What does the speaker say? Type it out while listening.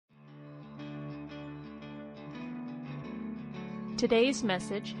Today's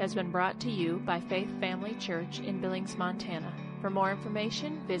message has been brought to you by Faith Family Church in Billings, Montana. For more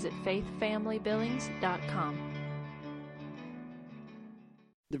information, visit faithfamilybillings.com.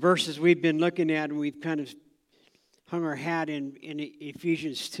 The verses we've been looking at, and we've kind of hung our hat in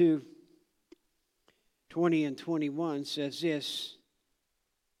Ephesians 2, 20 and 21, says this: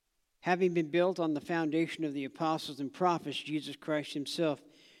 having been built on the foundation of the apostles and prophets, Jesus Christ himself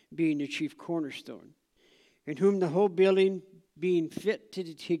being the chief cornerstone, in whom the whole building being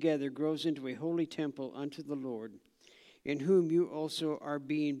fitted together grows into a holy temple unto the Lord, in whom you also are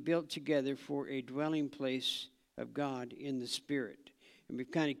being built together for a dwelling place of God in the Spirit. And we've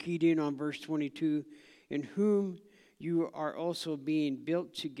kind of keyed in on verse 22, in whom you are also being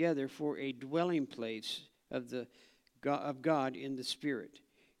built together for a dwelling place of God in the Spirit.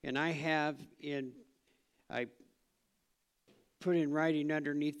 And I put in writing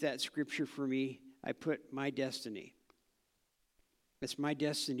underneath that scripture for me, I put my destiny. It's my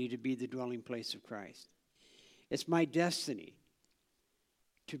destiny to be the dwelling place of Christ. It's my destiny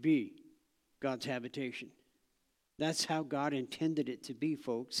to be God's habitation. That's how God intended it to be,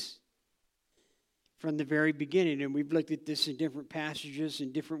 folks, from the very beginning. And we've looked at this in different passages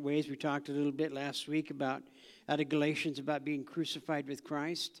in different ways. We talked a little bit last week out of Galatians about being crucified with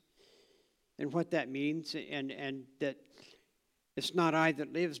Christ and what that means, and that it's not I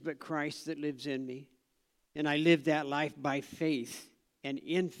that lives, but Christ that lives in me. And I live that life by faith and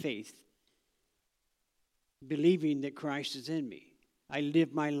in faith, believing that Christ is in me. I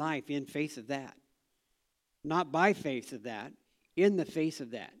live my life in faith of that. Not by faith of that, in the faith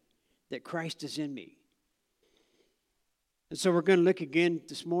of that Christ is in me. And so we're going to look again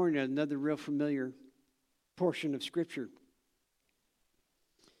this morning at another real familiar portion of Scripture.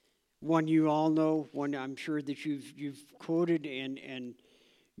 One you all know, one I'm sure that you've quoted and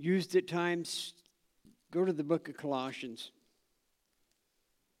used at times. Go to the book of Colossians.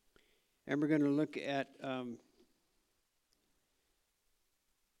 And we're going to look at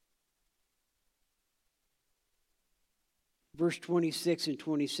verse 26 and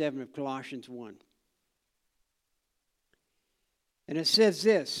 27 of Colossians 1. And it says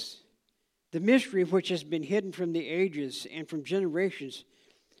this: the mystery which has been hidden from the ages and from generations,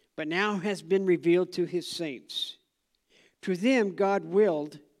 but now has been revealed to his saints. To them God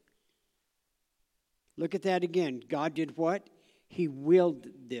willed. Look at that again. God did what? He willed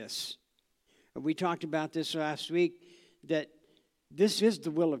this. We talked about this last week, that this is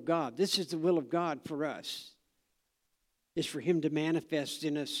the will of God. This is the will of God for us. It's for him to manifest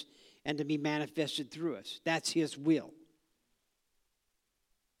in us and to be manifested through us. That's his will.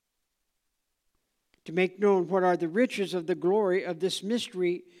 To make known what are the riches of the glory of this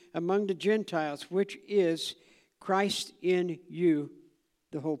mystery among the Gentiles, which is Christ in you,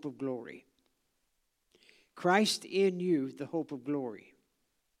 the hope of glory. Christ in you, the hope of glory.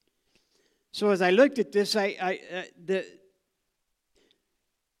 So as I looked at this, the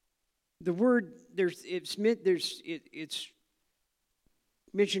word it's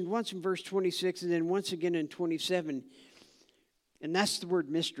mentioned once in verse 26 and then once again in 27, and that's the word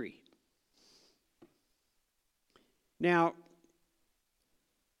mystery. Now,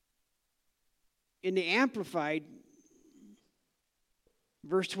 in the Amplified,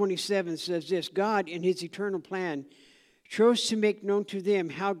 verse 27 says this: God, in his eternal plan, chose to make known to them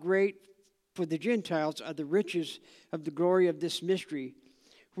how great for the Gentiles are the riches of the glory of this mystery,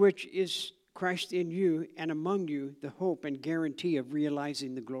 which is Christ in you, and among you the hope and guarantee of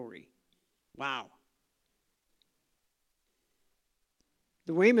realizing the glory. Wow.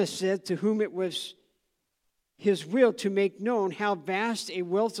 The Weymouth said, to whom it was his will to make known how vast a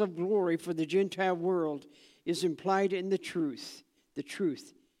wealth of glory for the Gentile world is implied in the truth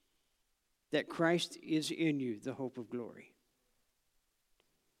that Christ is in you, the hope of glory.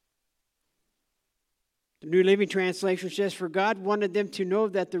 The New Living Translation says, for God wanted them to know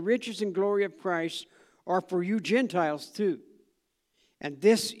that the riches and glory of Christ are for you Gentiles too. And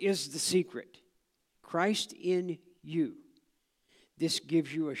this is the secret: Christ in you. This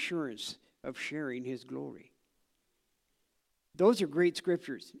gives you assurance of sharing his glory. Those are great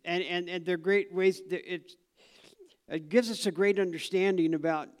scriptures. And they're great ways. It gives us a great understanding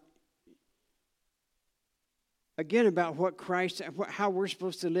about what Christ, how we're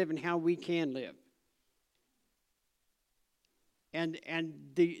supposed to live and how we can live. And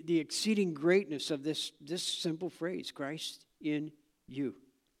the exceeding greatness of this simple phrase, Christ in you.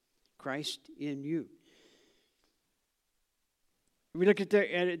 Christ in you. We look at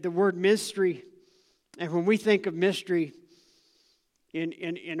the word mystery, and when we think of mystery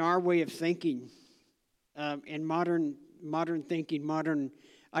in our way of thinking, in modern thinking, modern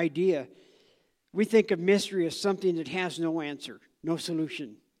idea, we think of mystery as something that has no answer. no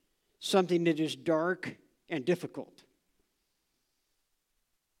solution. Something that is dark and difficult.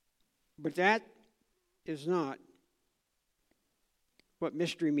 But that is not what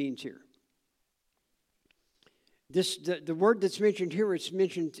mystery means here. The word that's mentioned here, it's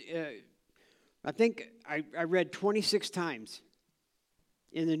mentioned, I think I read 26 times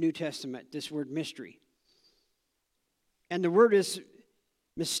in the New Testament, this word mystery. And the word is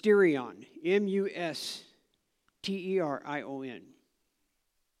mysterion, M-U-S-T-E-R-I-O-N.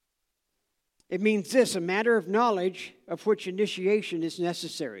 It means this, a matter of knowledge of which initiation is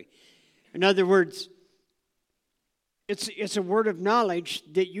necessary. In other words, it's a word of knowledge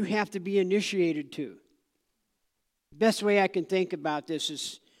that you have to be initiated to. Best way I can think about this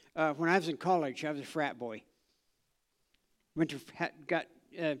is when I was in college, I was a frat boy. I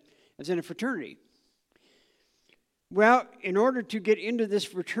was in a fraternity. Well, in order to get into this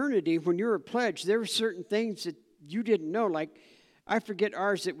fraternity, when you were a pledge, there were certain things that you didn't know. Like, I forget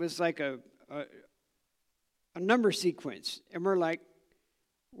ours, it was like a number sequence. And we're like,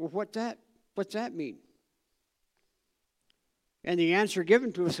 well, what's that mean? And the answer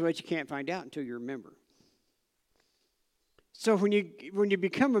given to us was you can't find out until you're a member. So when you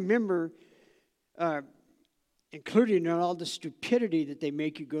become a member, including all the stupidity that they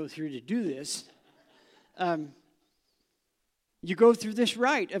make you go through to do this, you go through this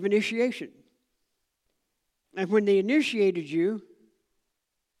rite of initiation. And when they initiated you,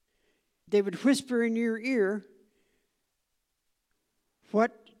 they would whisper in your ear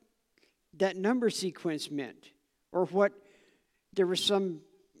what that number sequence meant, or what there was some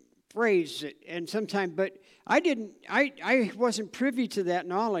phrase, and sometimes, but I wasn't privy to that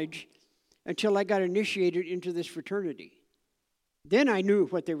knowledge until I got initiated into this fraternity. Then I knew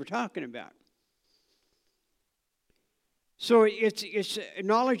what they were talking about. So it's a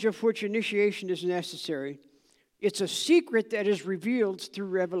knowledge of which initiation is necessary. It's a secret that is revealed through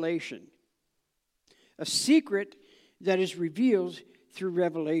revelation. A secret that is revealed through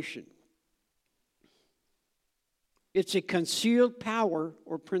revelation. It's a concealed power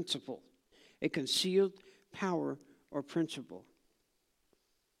or principle. A concealed power or principle.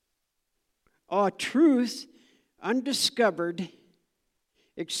 A truth undiscovered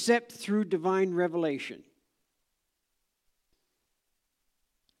except through divine revelation.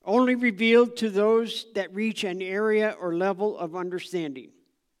 Only revealed to those that reach an area or level of understanding.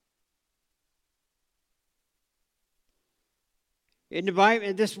 In the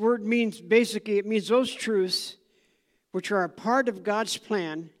Bible, this word means, basically, it means those truths which are a part of God's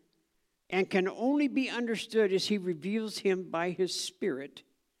plan and can only be understood as He reveals Him by His Spirit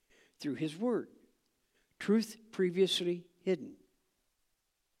through His Word. Truth previously hidden,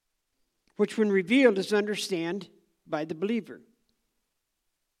 which when revealed is understood by the believer.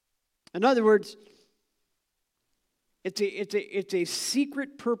 In other words, it's a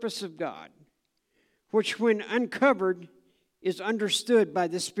secret purpose of God, which when uncovered is understood by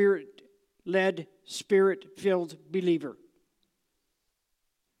the Spirit-led, Spirit-filled believer.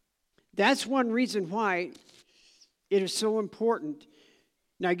 That's one reason why it is so important.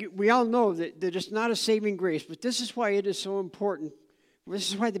 Now, we all know that it's not a saving grace, but this is why it is so important. This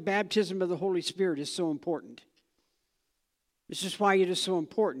is why the baptism of the Holy Spirit is so important. This is why it is so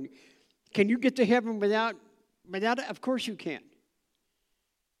important. Can you get to heaven without it? Of course you can.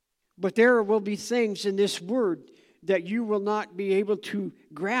 But there will be things in this word that you will not be able to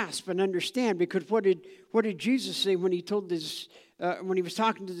grasp and understand, because what did Jesus say when he told this when he was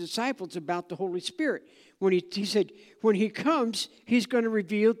talking to the disciples about the Holy Spirit? When he said, when He comes, He's going to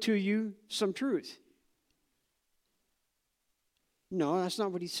reveal to you some truth. No, that's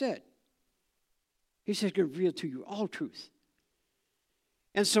not what He said. He said He's going to reveal to you all truth.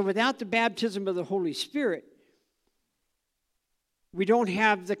 And so without the baptism of the Holy Spirit, we don't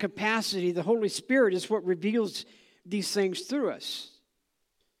have the capacity. The Holy Spirit is what reveals these things through us.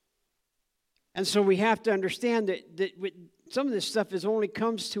 And so we have to understand that some of this stuff only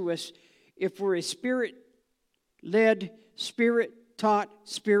comes to us if we're a Spirit-led, Spirit-taught,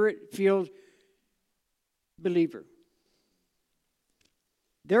 Spirit-filled believer.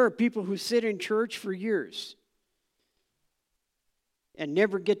 There are people who sit in church for years and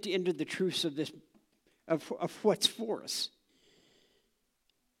never get into the truths of this, of what's for us,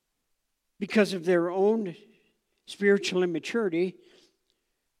 because of their own spiritual immaturity,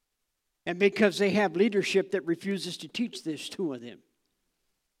 and because they have leadership that refuses to teach this to them.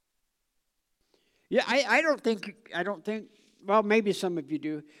 Yeah, I don't think, well, maybe some of you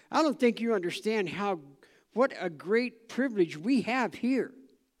do. I don't think you understand what a great privilege we have here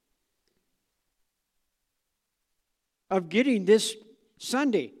of getting this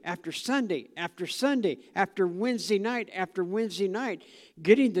Sunday after Sunday after Sunday after Wednesday night after Wednesday night,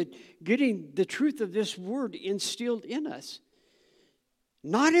 getting the truth of this word instilled in us.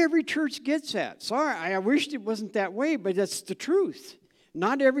 Not every church gets that. Sorry, I wished it wasn't that way, but that's the truth.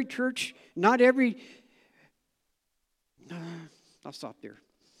 Not every church, not every... I'll stop there.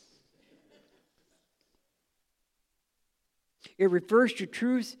 It refers to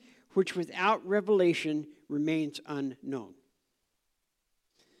truth which without revelation remains unknown.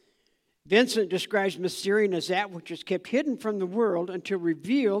 Vincent describes mysterion as that which is kept hidden from the world until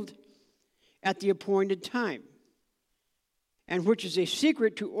revealed at the appointed time, and which is a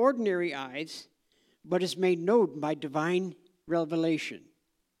secret to ordinary eyes, but is made known by divine revelation.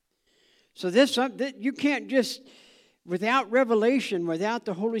 So this you can't just, without revelation, without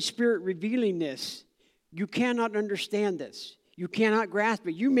the Holy Spirit revealing this, you cannot understand this. You cannot grasp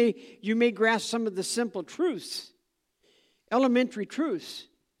it. You may grasp some of the simple truths, elementary truths,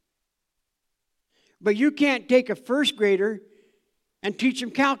 but you can't take a first grader and teach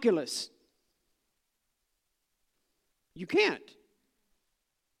him calculus. You can't.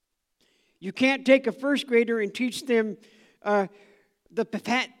 You can't take a first grader and teach them the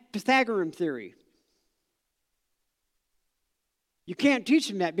Pythagorean theory. You can't teach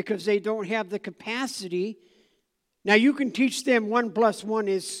them that because they don't have the capacity. Now you can teach them 1 plus 1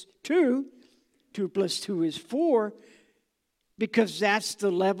 is 2, 2 plus 2 is 4, because that's the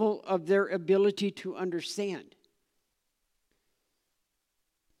level of their ability to understand.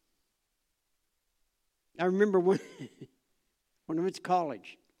 I remember when I went to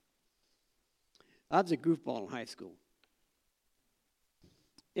college, I was a goofball in high school.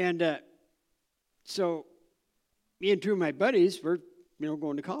 And so me and two of my buddies were,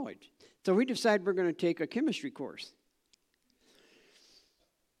 going to college. So we decided we're going to take a chemistry course.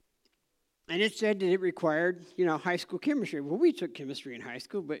 And it said that it required, high school chemistry. Well, we took chemistry in high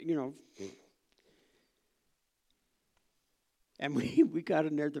school, but, and we got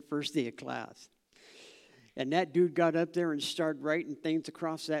in there the first day of class. And that dude got up there and started writing things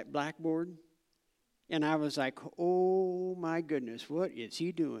across that blackboard. And I was like, oh, my goodness, what is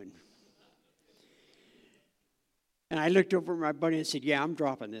he doing? And I looked over at my buddy and said, yeah, I'm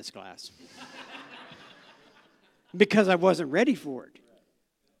dropping this class. Because I wasn't ready for it.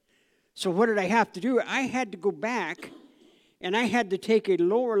 So what did I have to do? I had to go back and I had to take a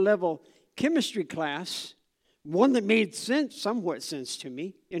lower level chemistry class, one that made somewhat sense to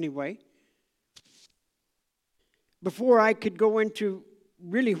me anyway, before I could go into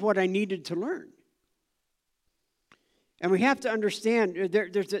really what I needed to learn. And we have to understand,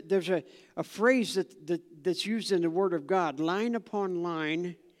 there's a phrase that's used in the Word of God, line upon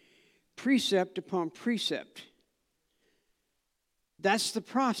line, precept upon precept. That's the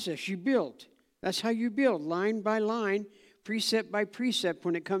process you build. That's how you build, line by line, precept by precept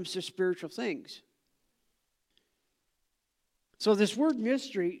when it comes to spiritual things. So this word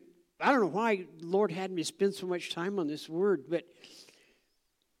mystery, I don't know why the Lord had me spend so much time on this word, but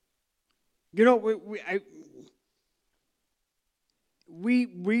we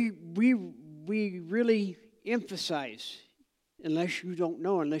really emphasize, unless you don't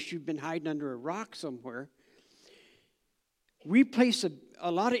know, unless you've been hiding under a rock somewhere, we place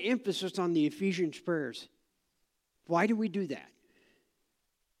a lot of emphasis on the Ephesians prayers. Why do we do that?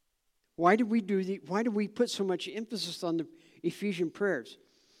 Why do we put so much emphasis on the Ephesian prayers?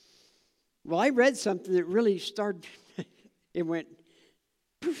 Well, I read something that really started, it went,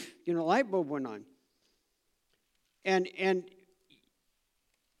 poof, light bulb went on. And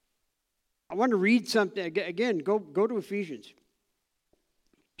I want to read something, again, go to Ephesians,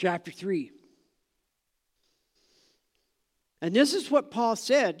 chapter 3. And this is what Paul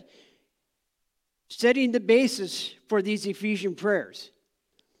said, setting the basis for these Ephesian prayers.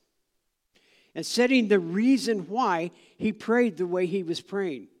 And setting the reason why he prayed the way he was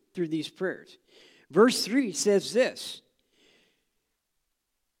praying through these prayers. Verse 3 says this.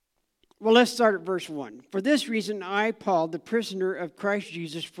 Well, let's start at verse 1. For this reason, I, Paul, the prisoner of Christ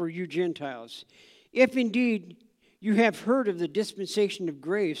Jesus for you Gentiles, if indeed you have heard of the dispensation of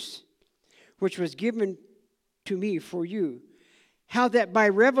grace which was given to me for you, how that by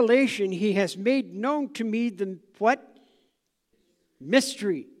revelation he has made known to me the what?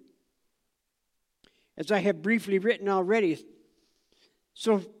 Mystery. As I have briefly written already.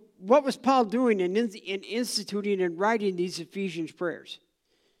 So what was Paul doing in instituting and writing these Ephesians prayers?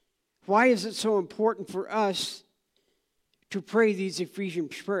 Why is it so important for us to pray these Ephesian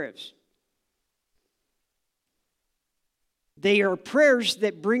prayers? They are prayers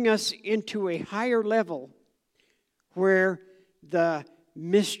that bring us into a higher level where the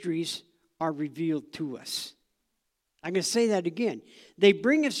mysteries are revealed to us. I'm going to say that again. They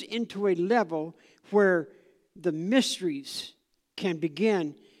bring us into a level where the mysteries can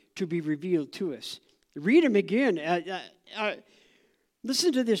begin to be revealed to us. Read them again.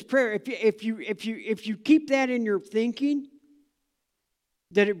 Listen to this prayer. If you keep that in your thinking,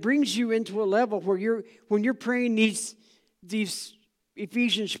 that it brings you into a level where when you're praying these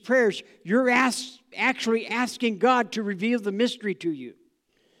Ephesians prayers, you're actually asking God to reveal the mystery to you.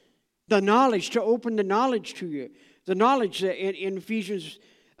 The knowledge, to open the knowledge to you. The knowledge in Ephesians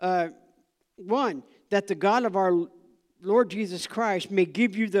 1, that the God of our Lord Jesus Christ may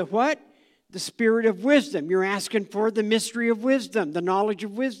give you the what? The spirit of wisdom. You're asking for the mystery of wisdom, the knowledge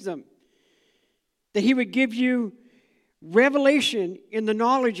of wisdom. That He would give you revelation in the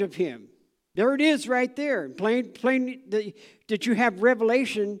knowledge of Him. There it is right there. Plain that you have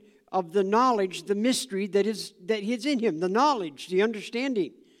revelation of the knowledge, the mystery that is in Him. The knowledge, the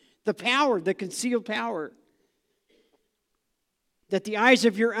understanding, the power, the concealed power. That the eyes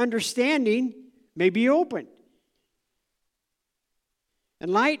of your understanding may be opened.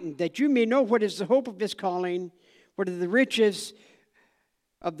 Enlightened, that you may know what is the hope of His calling, what are the riches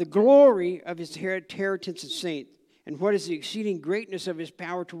of the glory of His inheritance of saints, and what is the exceeding greatness of His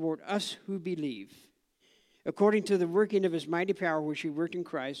power toward us who believe, according to the working of His mighty power which He worked in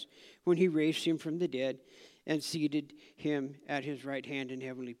Christ when He raised Him from the dead and seated Him at His right hand in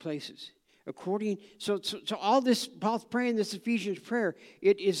heavenly places. So all this, Paul's praying this Ephesians prayer,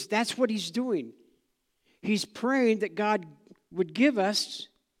 that's what he's doing. He's praying that God would give us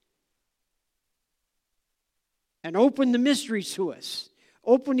and open the mysteries to us.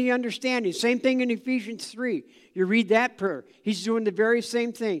 Open the understanding. Same thing in Ephesians 3. You read that prayer. He's doing the very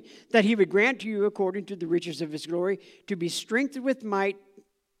same thing. That He would grant to you, according to the riches of His glory, to be strengthened with might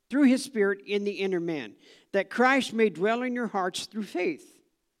through His Spirit in the inner man. That Christ may dwell in your hearts through faith.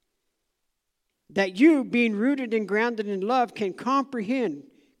 That you, being rooted and grounded in love, can comprehend,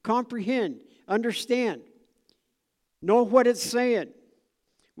 understand, know what it's saying.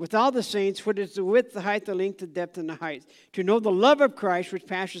 With all the saints, what is the width, the height, the length, the depth, and the height. To know the love of Christ, which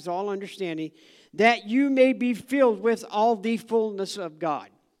passes all understanding, that you may be filled with all the fullness of God.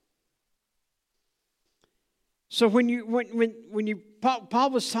 So Paul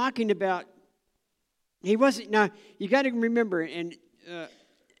was talking about, he wasn't, now you got to remember, and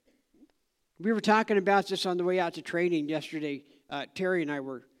we were talking about this on the way out to training yesterday. Terry and I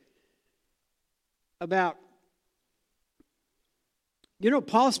were about,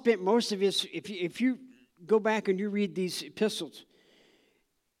 Paul spent most of his, if you go back and you read these epistles,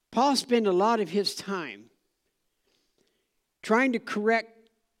 Paul spent a lot of his time trying to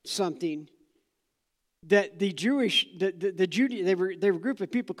correct something that they were a group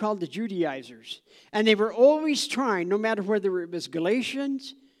of people called the Judaizers. And they were always trying, no matter whether it was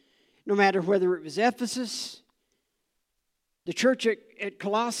Galatians, no matter whether it was Ephesus, the church at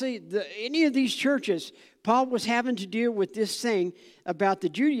Colossae, any of these churches, Paul was having to deal with this thing about the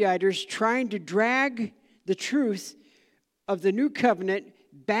Judaizers trying to drag the truth of the new covenant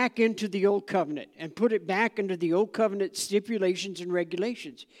back into the old covenant and put it back into the old covenant stipulations and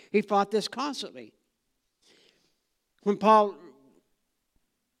regulations. He fought this constantly. When Paul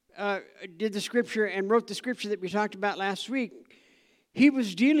did the scripture and wrote the scripture that we talked about last week, he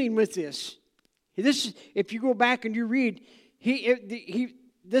was dealing with this. If you go back and you read,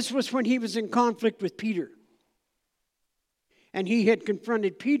 this was when he was in conflict with Peter. And he had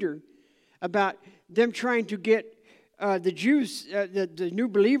confronted Peter about them trying to get the Jews, the new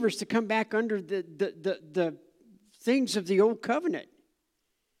believers, to come back under the things of the old covenant.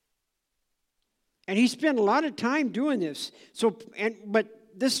 And he spent a lot of time doing this. But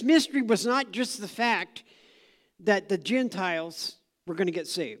this mystery was not just the fact that the Gentiles were going to get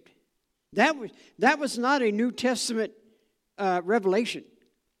saved. That was not a New Testament revelation.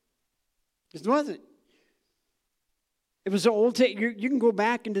 It wasn't. It was the Old. You can go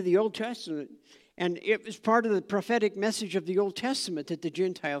back into the Old Testament, and it was part of the prophetic message of the Old Testament that the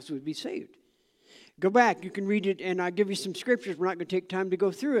Gentiles would be saved. Go back. You can read it, and I'll give you some scriptures. We're not going to take time to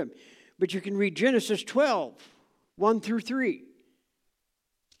go through them. But you can read Genesis 12, 1 through 3.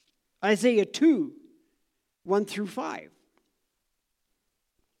 Isaiah 2, 1 through 5.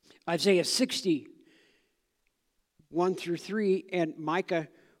 Isaiah 60, 1 through 3, and Micah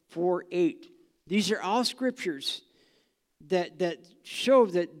 4, 8. These are all scriptures that show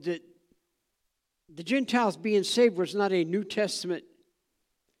that the Gentiles being saved was not a New Testament.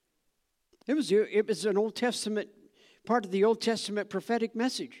 It was an Old Testament, part of the Old Testament prophetic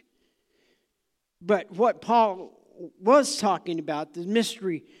message. But what Paul was talking about, the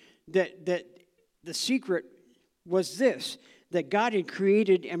mystery, that the secret was this, that God had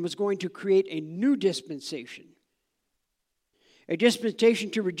created and was going to create a new dispensation. a dispensation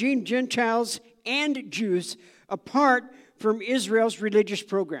to redeem Gentiles and Jews apart from Israel's religious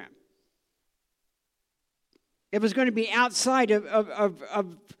program. It was going to be outside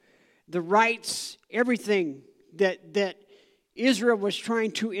of the rights, everything that Israel was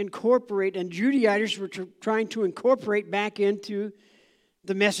trying to incorporate, and Judaizers were trying to incorporate back into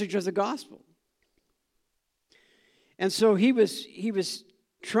the message of the gospel. And so he was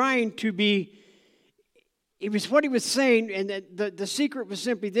trying to be, what he was saying, and the secret was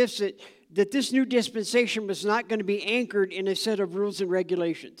simply this, that this new dispensation was not going to be anchored in a set of rules and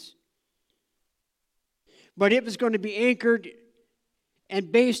regulations. But it was going to be anchored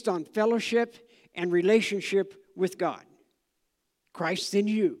and based on fellowship and relationship with God. Christ in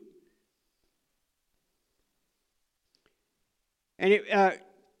you. And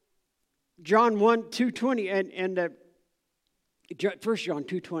John 1, 2:20 and 1 John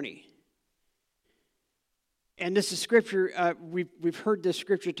 2:20. And this is scripture, we've heard this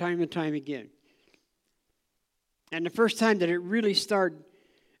scripture time and time again. And the first time that it really started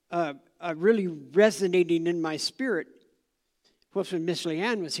really resonating in my spirit was when Miss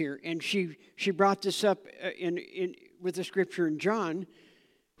Leanne was here. And she brought this up with the scripture in John,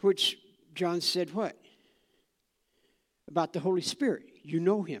 which John said what? About the Holy Spirit. You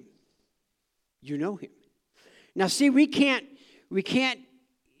know him. You know him. Now see, we can't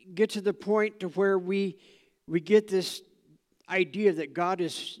get to the point to where we get this idea that God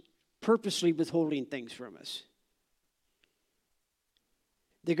is purposely withholding things from us.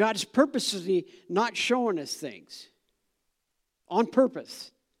 That God is purposely not showing us things on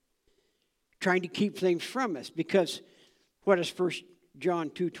purpose, trying to keep things from us. Because what does 1 John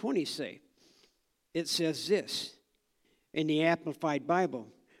 2:20 say? It says this in the Amplified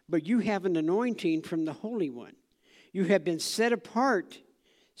Bible, but you have an anointing from the Holy One. You have been set apart,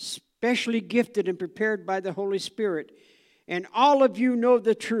 specially gifted and prepared by the Holy Spirit. And all of you know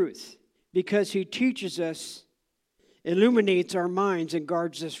the truth because he teaches us, illuminates our minds, and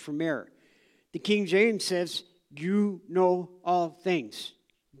guards us from error. The King James says, you know all things.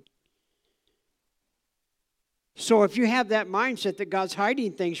 So if you have that mindset that God's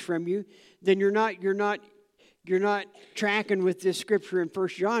hiding things from you, then you're not tracking with this scripture in 1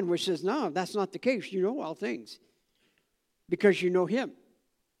 John, which says, no, that's not the case. You know all things because you know him.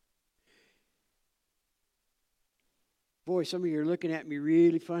 Boy, some of you are looking at me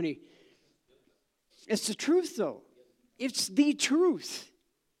really funny. It's the truth, though. It's the truth.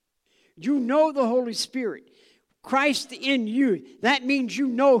 You know the Holy Spirit. Christ in you. That means you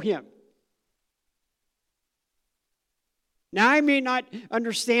know him. Now, I may not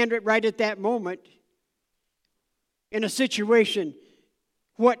understand it right at that moment in a situation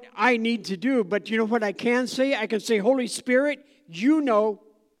what I need to do, but you know what I can say? I can say, Holy Spirit, you know.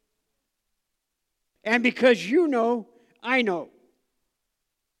 And because you know, I know.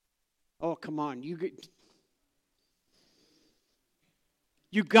 Oh, come on.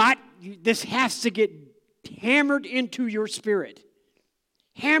 This has to get hammered into your spirit.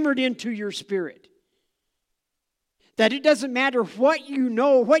 Hammered into your spirit. That it doesn't matter what you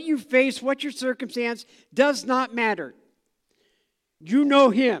know, what you face, what your circumstance, does not matter. You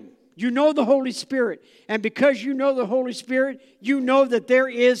know him. You know the Holy Spirit. And because you know the Holy Spirit, you know that there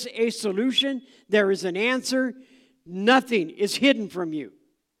is a solution, there is an answer. Nothing is hidden from you.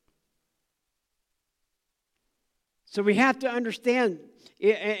 So we have to understand,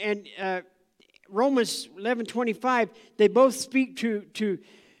 and Romans 11:25, they both speak to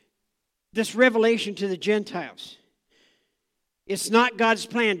this revelation to the Gentiles. It's not God's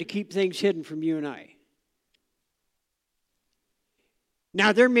plan to keep things hidden from you and I.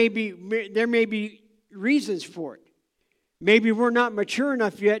 Now, there may be reasons for it. Maybe we're not mature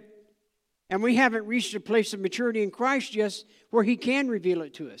enough yet, and we haven't reached a place of maturity in Christ yet where he can reveal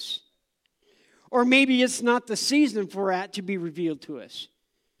it to us. Or maybe it's not the season for that to be revealed to us.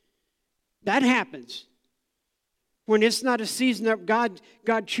 That happens. When it's not a season that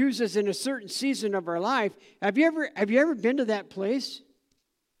God chooses in a certain season of our life. Have you ever been to that place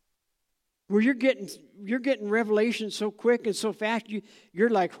where you're getting revelation so quick and so fast you're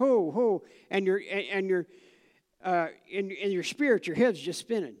like ho, and in your spirit your head's just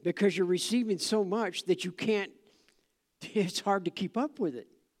spinning because you're receiving so much that you can't. It's hard to keep up with it.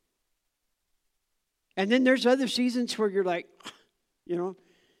 And then there's other seasons where you're like, you know.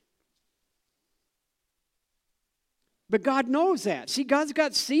 But God knows that. See, God's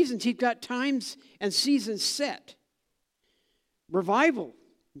got seasons. He's got times and seasons set. Revival,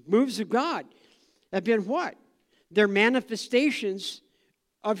 moves of God have been what? They're manifestations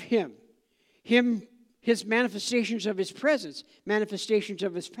of him. Him his manifestations of his presence, manifestations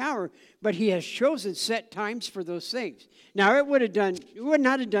of his power, but he has chosen set times for those things. Now, it would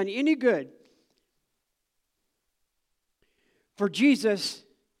not have done any good for Jesus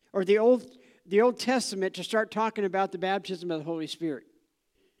or the Old Testament to start talking about the baptism of the Holy Spirit.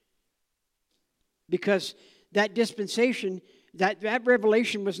 Because that dispensation, that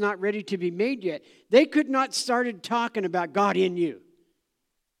revelation was not ready to be made yet. They could not started talking about God in you.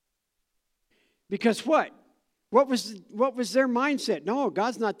 Because what? What was their mindset? No,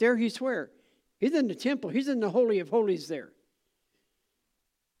 God's not there. He's where? He's in the temple. He's in the Holy of Holies there.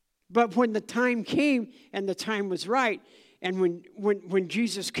 But when the time came and the time was right, and when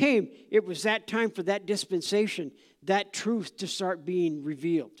Jesus came, it was that time for that dispensation, that truth to start being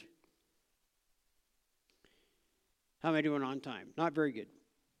revealed. How am I doing on time? Not very good.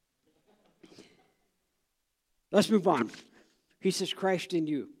 Let's move on. He says, Christ in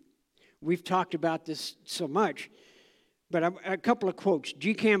you. We've talked about this so much, but a couple of quotes.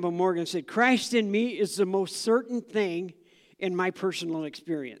 G. Campbell Morgan said, Christ in me is the most certain thing in my personal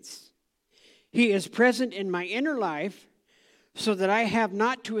experience. He is present in my inner life so that I have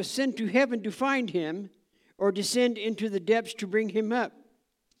not to ascend to heaven to find him or descend into the depths to bring him up.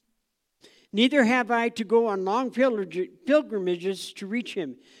 Neither have I to go on long pilgrimages to reach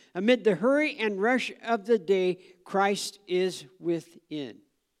him. Amid the hurry and rush of the day, Christ is within.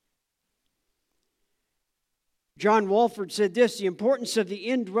 John Walford said this, the importance of the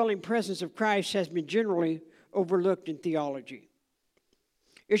indwelling presence of Christ has been generally overlooked in theology.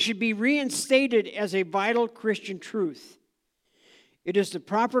 It should be reinstated as a vital Christian truth. It is the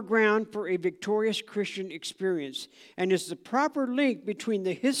proper ground for a victorious Christian experience and is the proper link between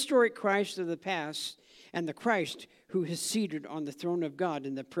the historic Christ of the past and the Christ who is seated on the throne of God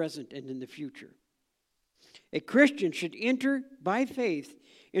in the present and in the future. A Christian should enter by faith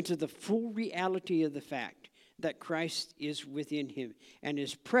into the full reality of the fact that Christ is within him and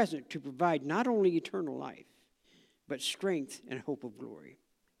is present to provide not only eternal life, but strength and hope of glory.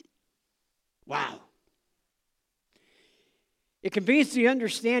 Wow. It conveys the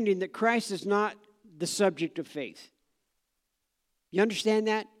understanding that Christ is not the subject of faith. You understand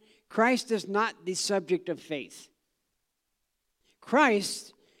that? Christ is not the subject of faith.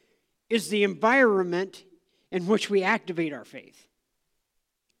 Christ is the environment in which we activate our faith.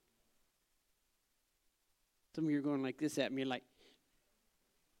 Some of you are going like this at me, like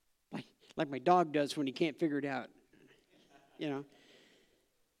my dog does when he can't figure it out. You know.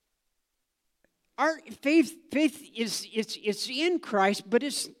 Our faith is it's in Christ, but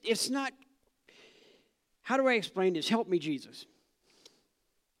it's not. How do I explain this? Help me, Jesus.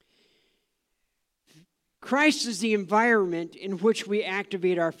 Christ is the environment in which we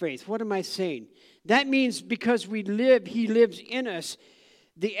activate our faith. What am I saying? That means because we live, he lives in us.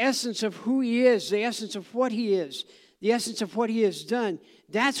 The essence of who he is, the essence of what he is, the essence of what he has done,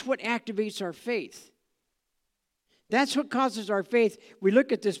 that's what activates our faith. That's what causes our faith. We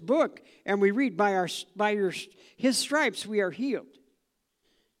look at this book and we read, his stripes we are healed.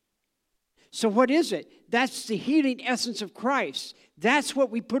 So what is it? That's the healing essence of Christ. That's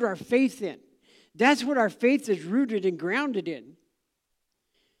what we put our faith in. That's what our faith is rooted and grounded in.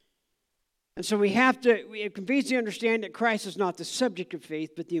 And so it conveys the understanding that Christ is not the subject of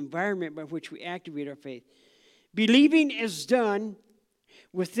faith, but the environment by which we activate our faith. Believing is done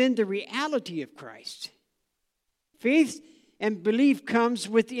within the reality of Christ. Faith and belief comes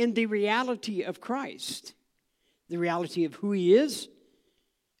within the reality of Christ. The reality of who he is,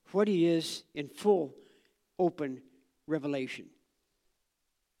 what he is in full, open revelation.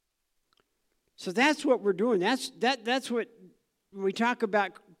 So that's what we're doing. That's what, when we talk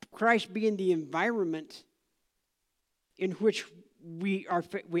about Christ being the environment in which we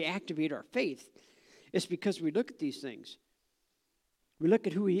activate our faith, it's because we look at these things. We look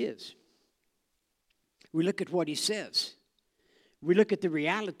at who he is. We look at what he says. We look at the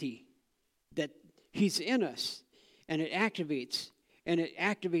reality that he's in us, and it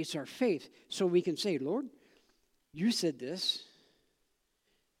activates our faith so we can say, Lord, you said this.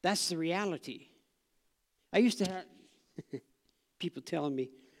 That's the reality. I used to have people telling me,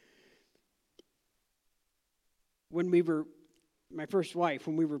 my first wife,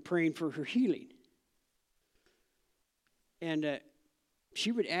 when we were praying for her healing, and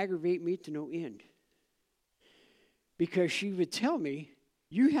she would aggravate me to no end. Because she would tell me,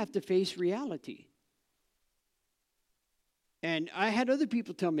 you have to face reality. And I had other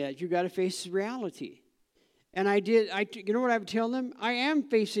people tell me that, you got to face reality. And I did. You know what I would tell them? I am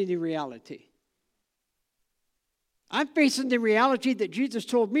facing the reality. I'm facing the reality that Jesus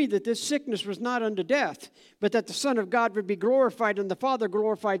told me that this sickness was not unto death, but that the Son of God would be glorified and the Father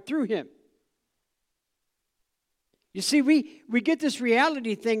glorified through him. You see, we get this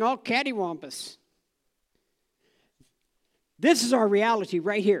reality thing all cattywampus. This is our reality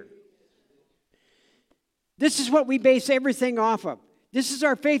right here. This is what we base everything off of. This is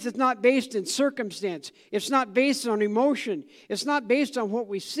our faith. It's not based in circumstance. It's not based on emotion. It's not based on what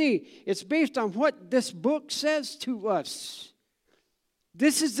we see. It's based on what this book says to us.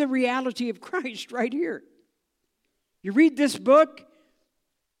 This is the reality of Christ right here. You read this book,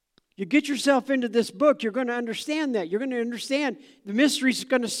 you get yourself into this book, you're going to understand that. You're going to understand the mysteries is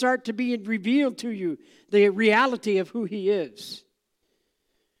going to start to be revealed to you, the reality of who He is.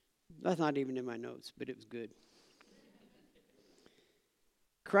 That's not even in my notes, but it was good.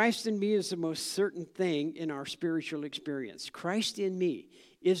 Christ in me is the most certain thing in our spiritual experience. Christ in me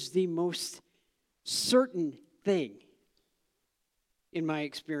is the most certain thing in my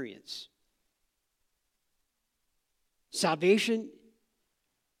experience. Salvation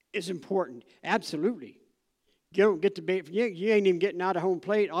is important, absolutely. You don't get to you ain't even getting off a home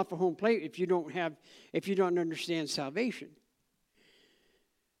plate if you don't understand salvation.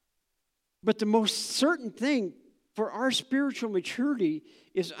 But the most certain thing for our spiritual maturity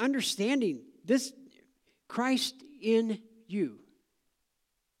is understanding this Christ in you.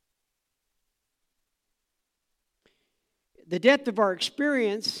 The depth of our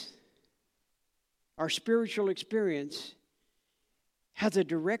experience, our spiritual experience, has a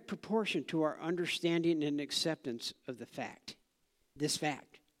direct proportion to our understanding and acceptance of this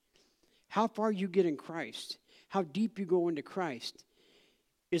fact. How far you get in Christ, how deep you go into Christ,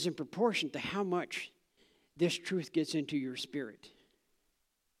 is in proportion to how much this truth gets into your spirit.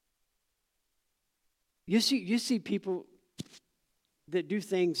 You see people that do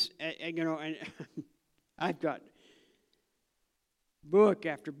things, and I've got book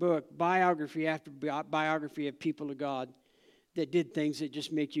after book, biography after biography of people of God that did things that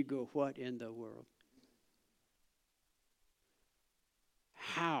just make you go, what in the world?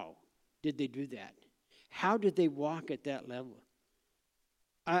 How did they do that? How did they walk at that level?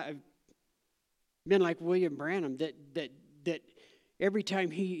 Men like William Branham that every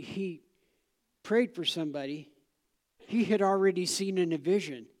time he prayed for somebody, he had already seen in a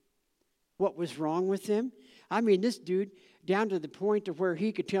vision what was wrong with them. I mean, this dude, down to the point of where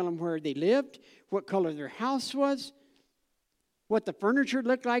he could tell them where they lived, what color their house was, what the furniture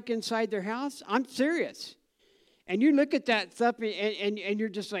looked like inside their house. I'm serious. And you look at that stuff and you're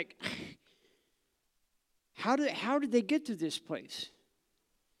just like, how did they get to this place?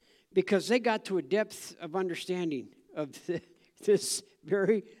 Because they got to a depth of understanding of this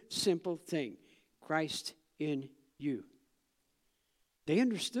very simple thing. Christ in you. They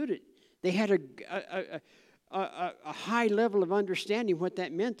understood it. They had a high level of understanding what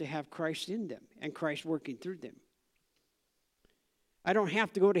that meant to have Christ in them and Christ working through them. I don't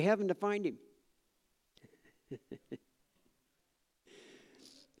have to go to heaven to find Him.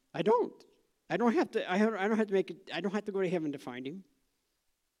 I don't. I don't have to go to heaven to find Him.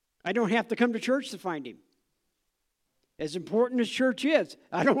 I don't have to come to church to find Him. As important as church is,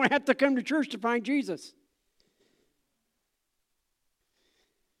 I don't have to come to church to find Jesus.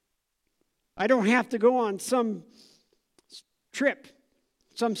 I don't have to go on some trip,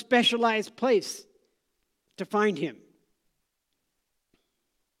 some specialized place to find Him.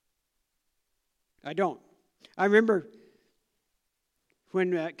 I don't. I remember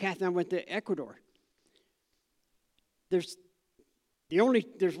when Kath and I went to Ecuador. There's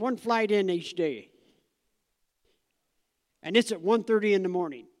one flight in each day. And it's at 1:30 in the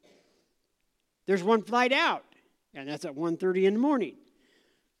morning. There's one flight out, and that's at 1:30 in the morning.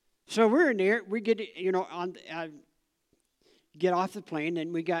 So we're in there. We get, get off the plane,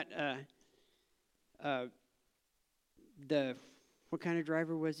 and we got what kind of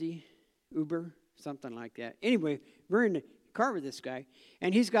driver was he? Uber, something like that. Anyway, we're in the car with this guy,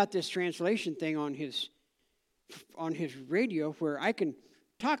 and he's got this translation thing on his radio where I can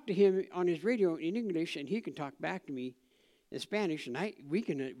talk to him on his radio in English, and he can talk back to me in Spanish, and we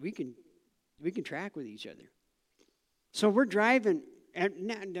can track with each other. So we're driving, and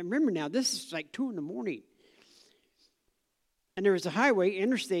remember now, this is like 2 a.m, and there was a highway,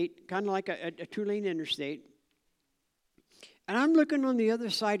 interstate, kind of like a 2-lane interstate, and I'm looking on the other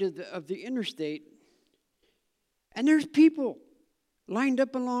side of the interstate, and there's people lined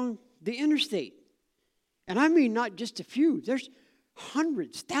up along the interstate. And I mean not just a few. There's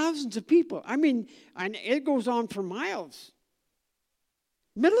hundreds, thousands of people. I mean, and it goes on for miles.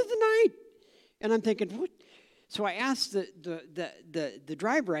 Middle of the night. And I'm thinking, what? So I asked the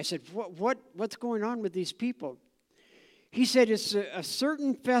driver, I said, what's going on with these people? He said it's a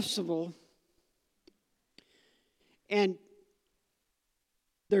certain festival, and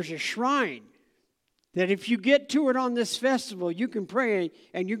there's a shrine that if you get to it on this festival, you can pray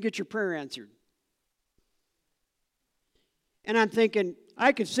and you get your prayer answered. And I'm thinking,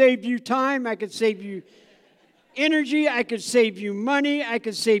 I could save you time, I could save you energy, I could save you money, I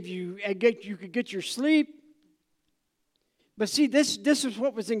could save you, you could get your sleep. But see, this is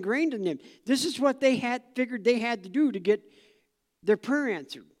what was ingrained in them. This is what they had figured they had to do to get their prayer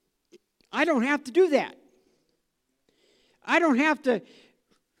answered. I don't have to do that.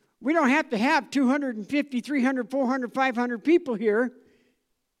 We don't have to have 250, 300, 400, 500 people here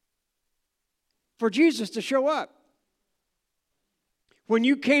for Jesus to show up. When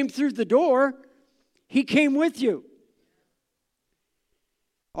you came through the door, He came with you.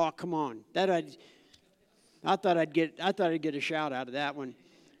 Oh, come on. I thought I'd get a shout out of that one.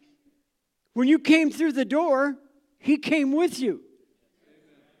 When you came through the door, He came with you.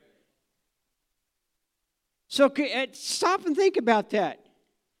 So stop and think about that.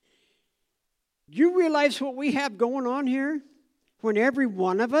 You realize what we have going on here? When every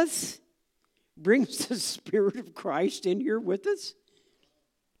one of us brings the Spirit of Christ in here with us?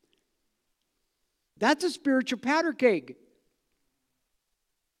 That's a spiritual powder keg.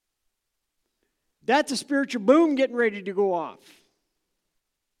 That's a spiritual boom getting ready to go off.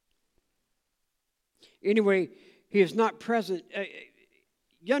 Anyway, He is not present.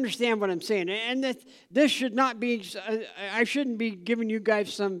 You understand what I'm saying? And this should not be, I shouldn't be giving you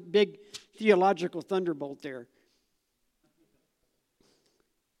guys some big theological thunderbolt there.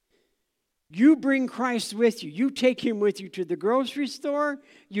 You bring Christ with you. You take Him with you to the grocery store.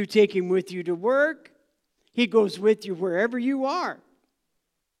 You take Him with you to work. He goes with you wherever you are.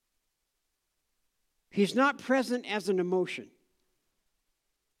 He's not present as an emotion.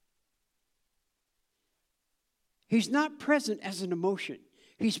 He's not present as an emotion.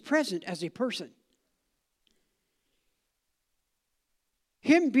 He's present as a person.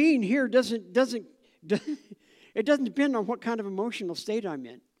 Him being here doesn't depend on what kind of emotional state I'm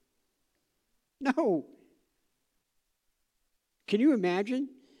in. No. Can you imagine?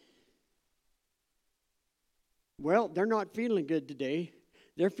 Well, they're not feeling good today.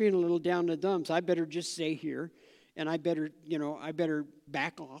 They're feeling a little down in the dumps. I better just stay here, and I better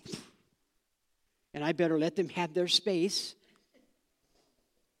back off, and I better let them have their space.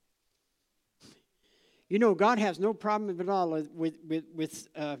 You know, God has no problem at all with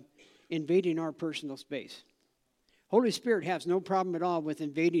invading our personal space. Holy Spirit has no problem at all with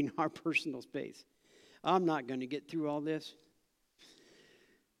invading our personal space. I'm not going to get through all this.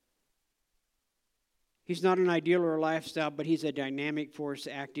 He's not an ideal or a lifestyle, but He's a dynamic force,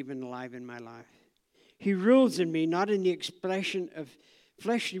 active and alive in my life. He rules in me, not in the expression of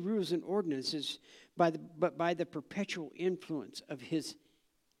fleshly rules and ordinances, but by the perpetual influence of His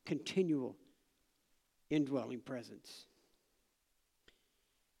continual indwelling presence.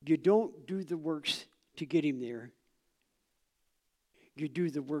 You don't do the works to get Him there. You do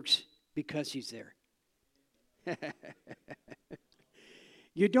the works because He's there.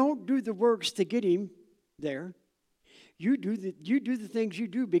 You don't do the works to get Him there. You do the things you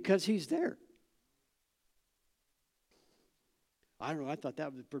do because He's there. I don't know, I thought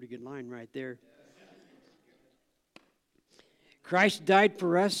that was a pretty good line right there. Christ died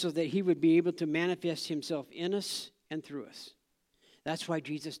for us so that He would be able to manifest Himself in us and through us. That's why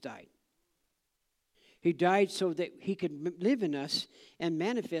Jesus died. He died so that He could live in us and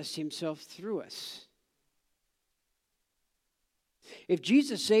manifest Himself through us. If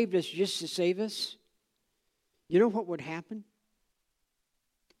Jesus saved us just to save us, you know what would happen?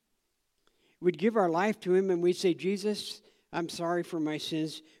 We'd give our life to Him and we'd say, Jesus, I'm sorry for my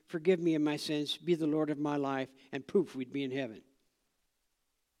sins. Forgive me of my sins. Be the Lord of my life. And poof, we'd be in heaven.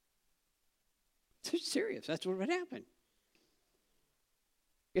 It's serious. That's what would happen.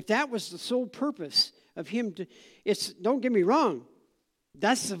 If that was the sole purpose of Him to, don't get me wrong,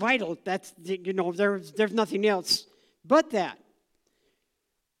 that's the vital, that's, there's nothing else but that.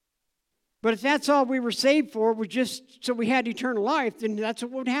 But if that's all we were saved for, so we had eternal life, then that's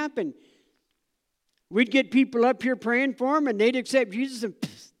what would happen. We'd get people up here praying for them, and they'd accept Jesus, and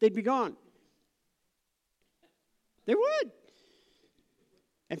they'd be gone. They would.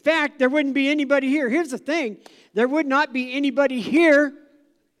 In fact, there wouldn't be anybody here. Here's the thing. There would not be anybody here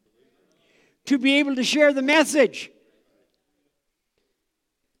to be able to share the message.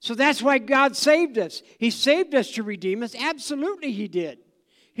 So that's why God saved us. He saved us to redeem us. Absolutely He did.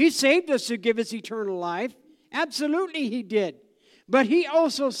 He saved us to give us eternal life. Absolutely He did. But He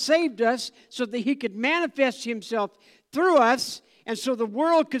also saved us so that He could manifest Himself through us and so the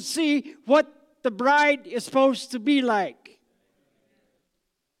world could see what the bride is supposed to be like.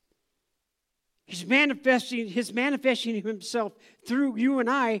 His manifesting Himself through you and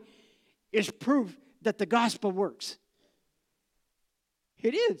I is proof that the gospel works.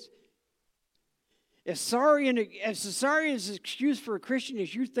 It is. As sorry as an excuse for a Christian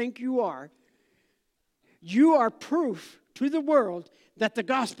as you think you are proof to the world that the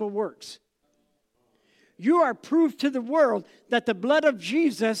gospel works. You are proof to the world that the blood of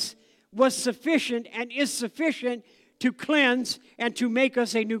Jesus was sufficient and is sufficient to cleanse and to make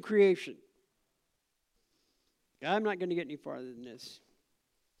us a new creation. I'm not going to get any farther than this.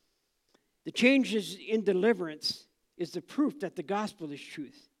 The changes in deliverance is the proof that the gospel is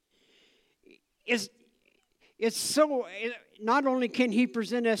truth. It's so, not only can he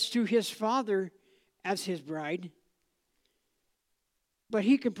present us to his Father as his bride, but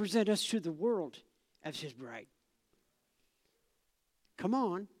he can present us to the world as his bride. Come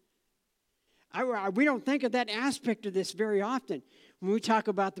on. We don't think of that aspect of this very often. When we talk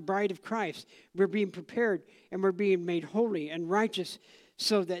about the bride of Christ, we're being prepared and we're being made holy and righteous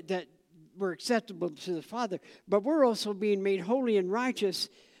so that we're acceptable to the Father. But we're also being made holy and righteous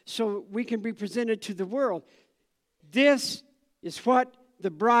so we can be presented to the world. This is what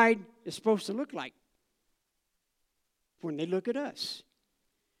the bride is supposed to look like when they look at us.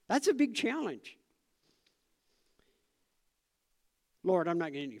 That's a big challenge. Lord, I'm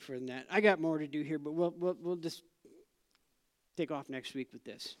not getting any further than that. I got more to do here, but we'll just take off next week with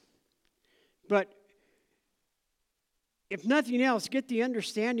this. But if nothing else, get the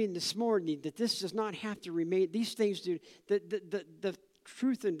understanding this morning that this does not have to remain, these things do, the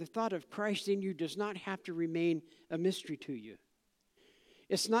truth and the thought of Christ in you does not have to remain a mystery to you.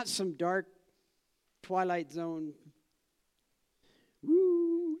 It's not some dark Twilight Zone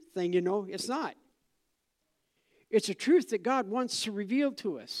thing, It's not. It's a truth that God wants to reveal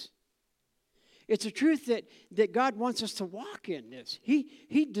to us. It's a truth that God wants us to walk in this.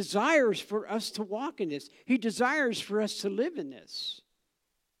 He desires for us to walk in this. He desires for us to live in this.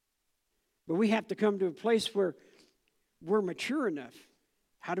 But we have to come to a place where we're mature enough.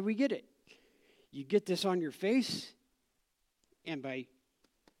 How do we get it? You get this on your face and by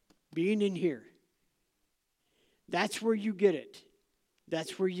being in here. That's where you get it.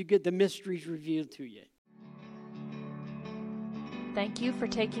 That's where you get the mysteries revealed to you. Thank you for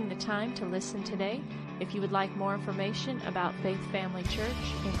taking the time to listen today. If you would like more information about Faith Family Church,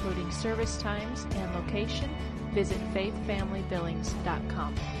 including service times and location, visit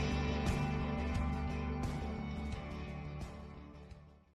faithfamilybillings.com.